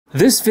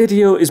This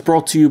video is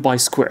brought to you by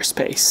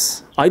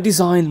Squarespace. I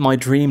designed my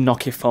dream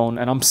Nokia phone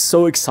and I'm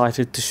so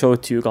excited to show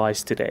it to you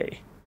guys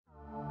today.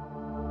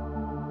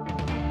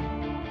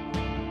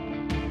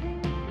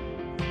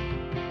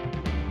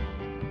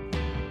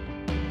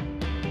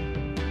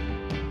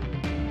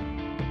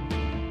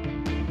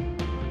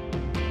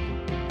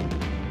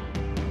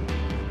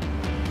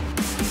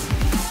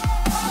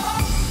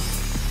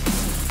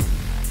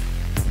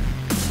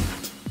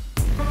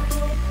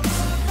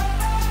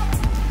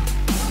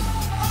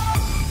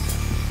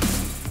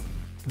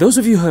 Those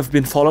of you who have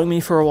been following me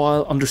for a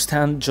while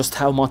understand just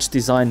how much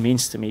design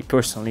means to me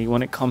personally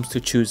when it comes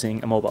to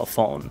choosing a mobile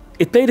phone.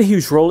 It played a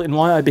huge role in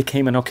why I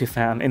became a Nokia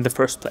fan in the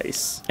first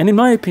place. And in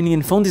my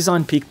opinion, phone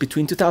design peaked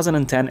between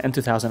 2010 and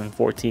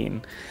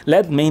 2014,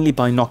 led mainly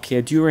by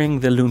Nokia during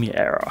the Lumia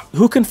era.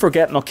 Who can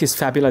forget Nokia's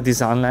fabula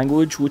design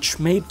language, which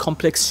made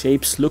complex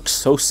shapes look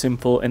so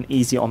simple and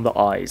easy on the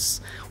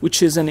eyes,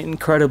 which is an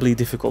incredibly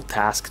difficult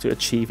task to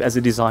achieve as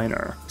a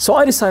designer. So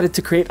I decided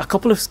to create a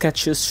couple of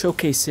sketches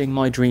showcasing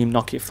my dream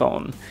Nokia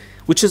phone,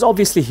 which is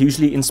obviously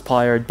hugely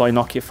inspired by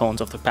Nokia phones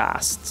of the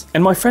past.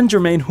 And my friend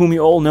Jermaine, whom you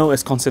all know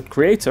as concept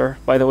creator,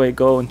 by the way,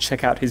 go and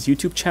check out his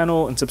YouTube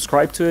channel and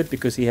subscribe to it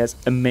because he has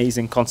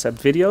amazing concept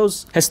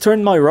videos, has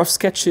turned my rough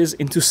sketches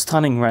into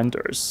stunning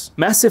renders.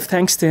 Massive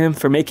thanks to him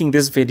for making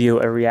this video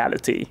a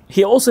reality.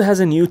 He also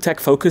has a new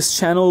tech-focused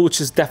channel which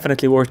is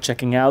definitely worth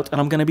checking out, and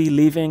I'm gonna be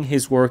leaving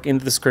his work in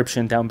the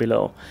description down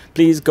below.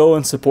 Please go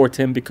and support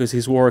him because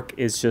his work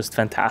is just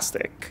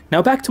fantastic.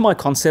 Now back to my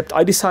concept,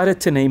 I decided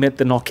to name it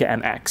the Nokia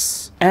NX.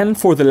 N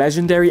for the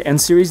legendary N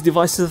series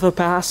devices of the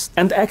past,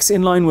 and X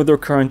in line with their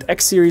current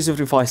X series of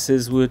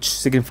devices, which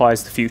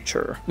signifies the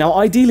future. Now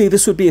ideally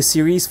this would be a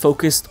series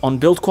focused on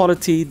build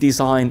quality,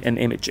 design and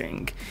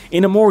imaging,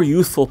 in a more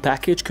youthful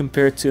package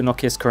compared to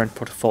Nokia's current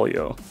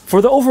portfolio.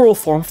 For the overall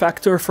form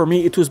factor, for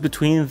me it was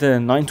between the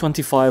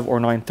 925 or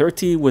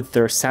 930 with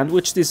their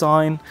sandwich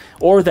design,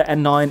 or the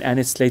N9 and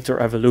its later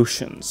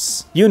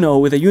evolutions. You know,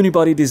 with a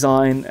unibody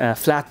design, a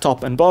flat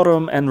top and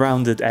bottom, and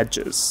rounded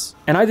edges.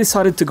 And I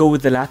decided to go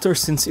with the latter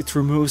since it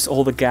removes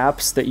all the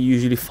gaps that you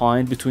usually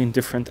find between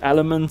different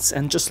elements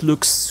and just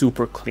looks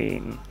super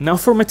clean. Now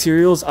for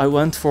materials, I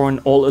went for an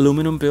all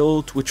aluminum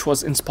build, which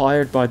was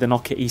inspired by the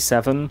Nokia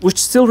E7, which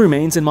still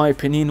remains in my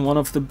opinion one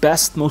of the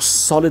best,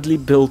 most solidly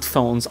built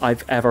phones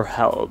I've ever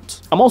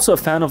held. I'm also a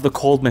fan of the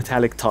cold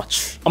metallic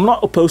touch. I'm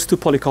not opposed to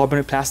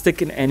polycarbonate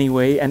plastic in any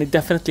way, and it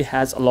definitely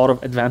has a lot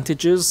of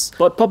advantages,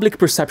 but public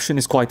perception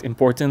is quite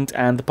important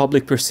and the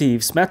public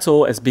perceives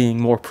metal as being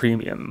more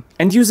premium.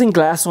 And using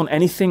glass on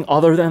anything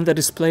other than the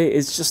display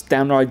is just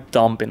downright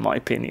dumb in my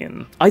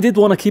opinion. I did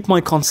want to keep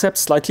my concept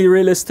slightly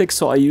realistic,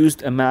 so I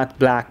used a matte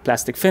black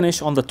plastic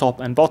finish on the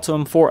top and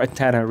bottom for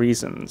antenna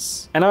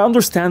reasons. And I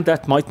understand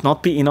that might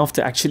not be enough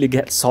to actually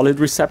get solid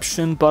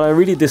reception, but I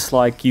really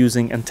dislike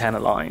using antenna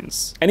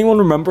lines. Anyone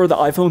remember the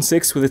iPhone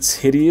 6 with its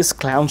hideous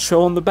clown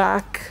show on the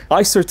back?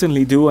 I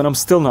certainly do, and I'm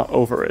still not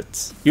over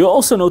it. You'll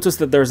also notice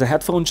that there's a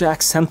headphone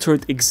jack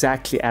centered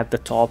exactly at the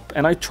top,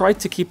 and I tried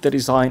to keep the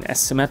design as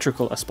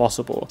symmetrical as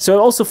possible. So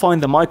you'll also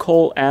find the mic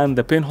hole and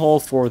the pinhole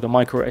for the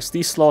micro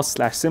SD slot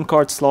 / SIM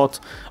card slot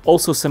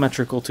also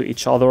symmetrical to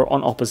each other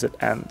on opposite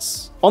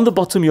ends. On the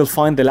bottom you'll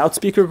find the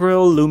loudspeaker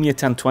grill, Lumia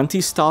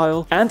 1020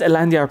 style, and a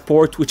lanyard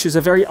port, which is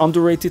a very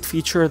underrated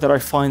feature that I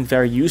find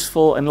very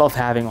useful and love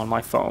having on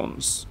my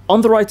phones.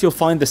 On the right you'll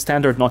find the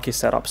standard Nokia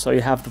setup, so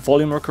you have the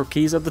volume rocker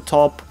keys at the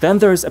top, then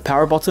there's a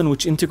power button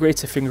which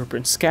integrates a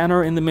fingerprint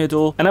scanner in the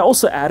middle, and I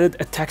also added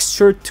a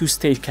textured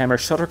 2-stage camera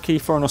shutter key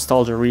for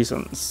nostalgia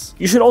reasons.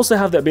 You should also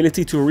have the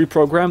ability to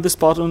reprogram this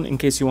button in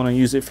case you want to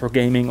use it for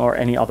gaming or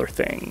any other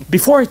thing.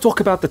 Before I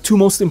talk about the two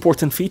most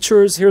important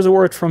features, here's a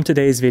word from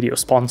today's video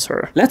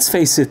sponsor. Let's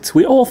face it,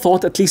 we all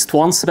thought at least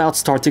once about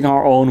starting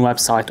our own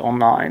website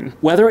online.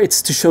 Whether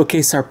it's to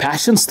showcase our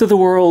passions to the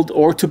world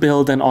or to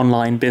build an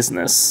online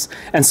business.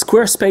 And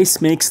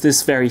Squarespace makes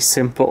this very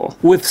simple.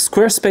 With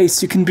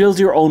Squarespace, you can build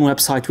your own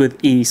website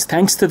with ease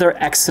thanks to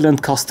their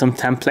excellent custom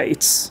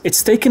templates.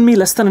 It's taken me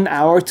less than an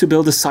hour to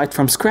build a site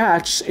from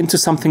scratch into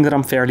something that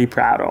I'm fairly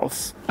proud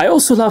of. I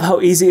also love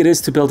how easy it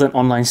is to build an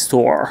online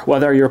store,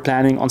 whether you're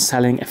planning on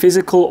selling a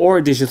physical or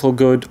a digital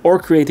good or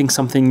creating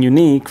something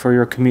unique for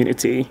your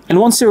community. And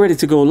once you're ready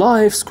to go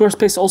live,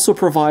 Squarespace also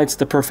provides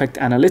the perfect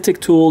analytic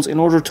tools in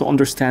order to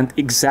understand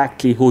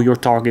exactly who your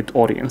target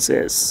audience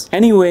is.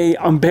 Anyway,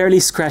 I'm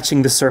barely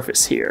scratching the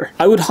surface here.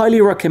 I would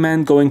highly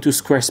recommend going to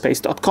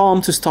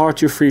squarespace.com to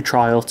start your free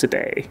trial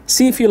today.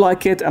 See if you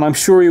like it, and I'm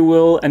sure you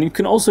will, and you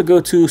can also go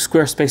to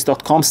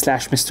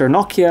squarespace.com/Mr.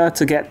 Nokia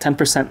to get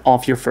 10%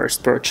 off your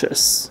first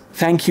purchase.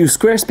 Thank you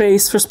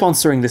Squarespace for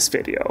sponsoring this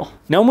video.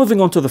 Now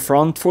moving on to the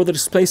front, for the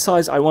display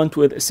size I went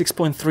with a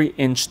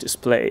 6.3-inch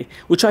display,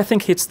 which I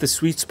think hits the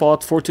sweet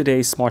spot for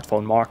today's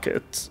smartphone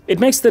market. It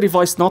makes the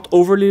device not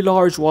overly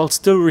large while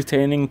still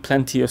retaining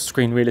plenty of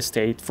screen real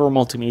estate for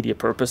multimedia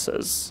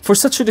purposes. For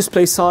such a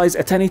display size,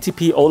 a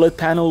 1080p OLED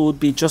panel would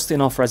be just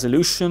enough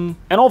resolution,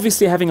 and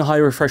obviously having a high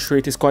refresh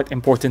rate is quite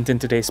important in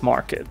today's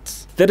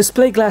market. The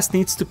display glass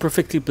needs to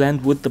perfectly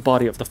blend with the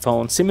body of the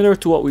phone, similar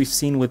to what we've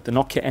seen with the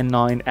Nokia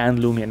N9 and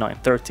Lumia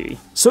 930.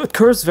 So it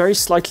curves very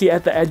slightly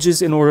at the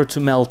edges in order to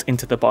melt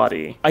into the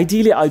body.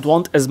 Ideally, I'd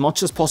want as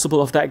much as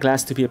possible of that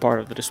glass to be a part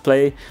of the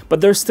display, but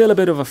there's still a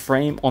bit of a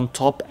frame on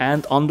top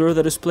and under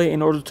the display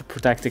in order to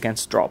protect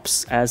against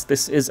drops, as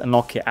this is a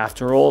Nokia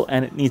after all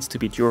and it needs to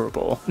be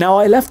durable. Now,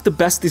 I left the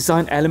best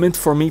design element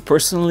for me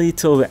personally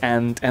till the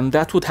end, and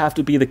that would have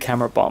to be the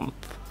camera bump.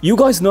 You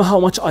guys know how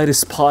much I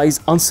despise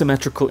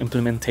unsymmetrical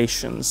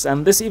implementations,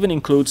 and this even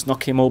includes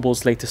Nokia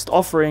Mobile's latest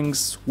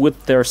offerings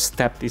with their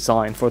step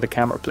design for the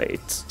camera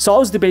plate. So I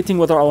was debating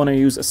whether I want to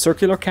use a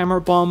circular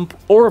camera bump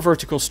or a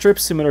vertical strip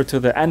similar to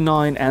the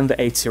N9 and the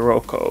 8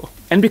 Sirocco.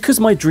 And because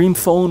my dream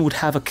phone would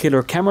have a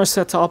killer camera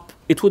setup,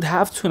 it would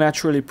have to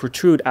naturally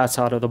protrude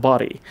outside of the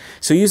body.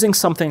 So using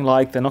something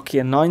like the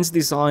Nokia N9's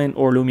design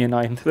or Lumia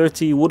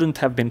 930 wouldn't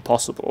have been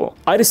possible.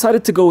 I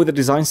decided to go with a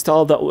design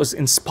style that was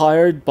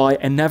inspired by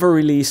a never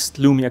released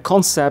Lumia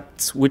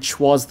concept, which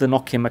was the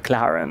Nokia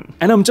McLaren.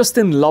 And I'm just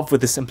in love with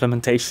this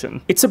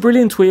implementation. It's a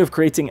brilliant way of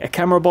creating a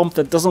camera bump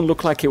that doesn't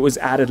look like it was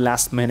added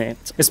last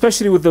minute,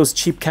 especially with those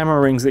cheap camera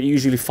rings that you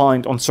usually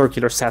find on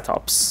circular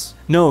setups.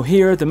 No,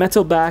 here the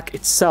metal back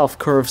itself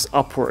curves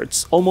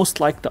upwards, almost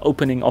like the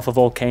opening of a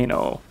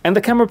volcano. And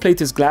the camera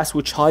plate is glass,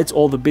 which hides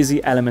all the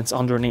busy elements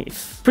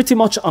underneath. Pretty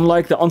much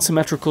unlike the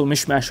unsymmetrical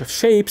mishmash of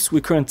shapes we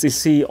currently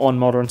see on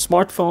modern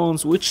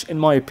smartphones, which in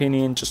my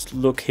opinion just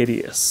look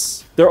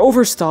hideous. They're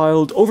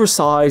overstyled,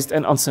 oversized,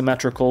 and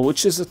unsymmetrical,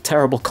 which is a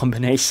terrible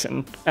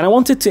combination. And I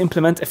wanted to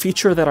implement a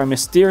feature that I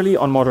miss dearly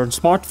on modern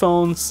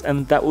smartphones,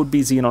 and that would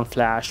be Xenon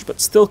Flash,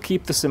 but still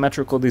keep the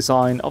symmetrical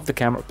design of the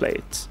camera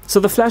plate. So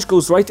the flash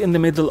goes right in the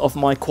middle of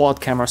my quad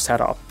camera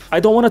setup. I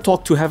don't want to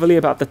talk too heavily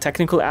about the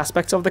technical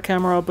aspects of the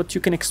camera, but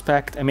you can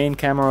expect a main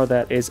camera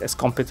that is as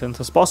competent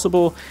as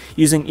possible,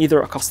 using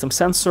either a custom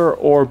sensor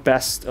or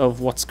best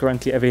of what's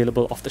currently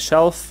available off the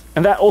shelf.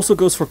 And that also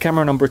goes for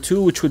camera number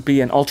 2, which would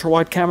be an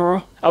ultra-wide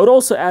camera. I would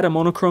also add a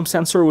monochrome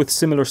sensor with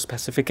similar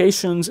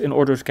specifications in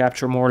order to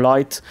capture more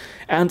light,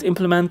 and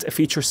implement a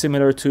feature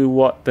similar to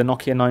what the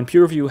Nokia N9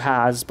 PureView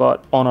has,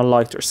 but on a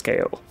lighter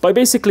scale, by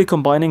basically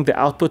combining the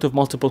output of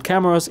multiple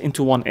cameras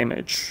into one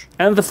image.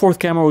 And the fourth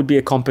camera would be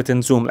a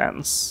competent zoom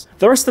lens.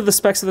 The rest of the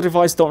specs of the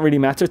device don't really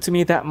matter to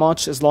me that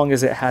much, as long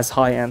as it has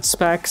high-end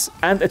specs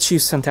and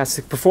achieves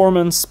fantastic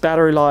performance,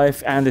 battery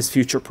life, and is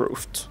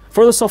future-proofed.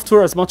 For the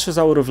software, as much as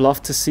I would have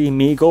loved to see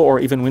Migo or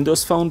even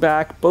Windows Phone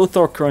back, both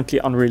are currently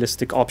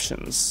unrealistic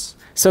options.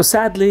 So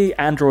sadly,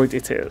 Android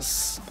it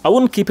is. I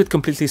wouldn't keep it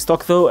completely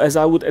stock though, as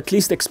I would at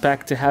least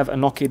expect to have a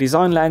Nokia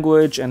design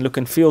language and look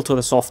and feel to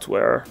the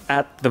software,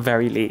 at the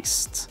very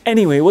least.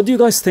 Anyway, what do you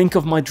guys think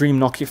of my dream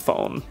Nokia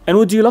phone? And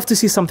would you love to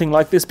see something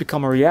like this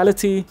become a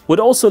reality? Would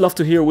also love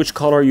to hear which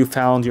color you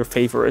found your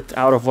favorite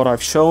out of what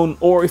I've shown,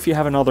 or if you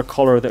have another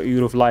color that you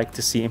would have liked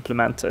to see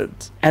implemented.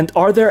 And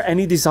are there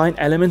any design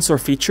elements or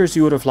features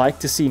you would have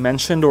liked to see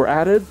mentioned or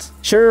added?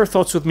 Share your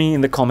thoughts with me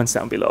in the comments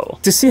down below.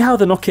 To see how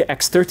the Nokia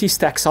X30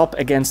 stacks up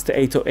against the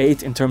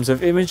 808 in terms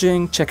of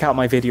imaging, check out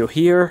my video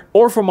here.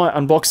 Or for my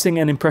unboxing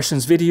and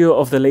impressions video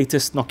of the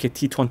latest Nokia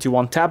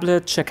T21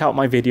 tablet, check out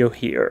my video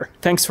here.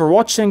 Thanks for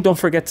watching, don't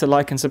forget to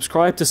like and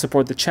subscribe to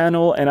support the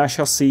channel, and I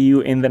shall see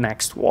you in the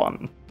next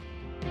one.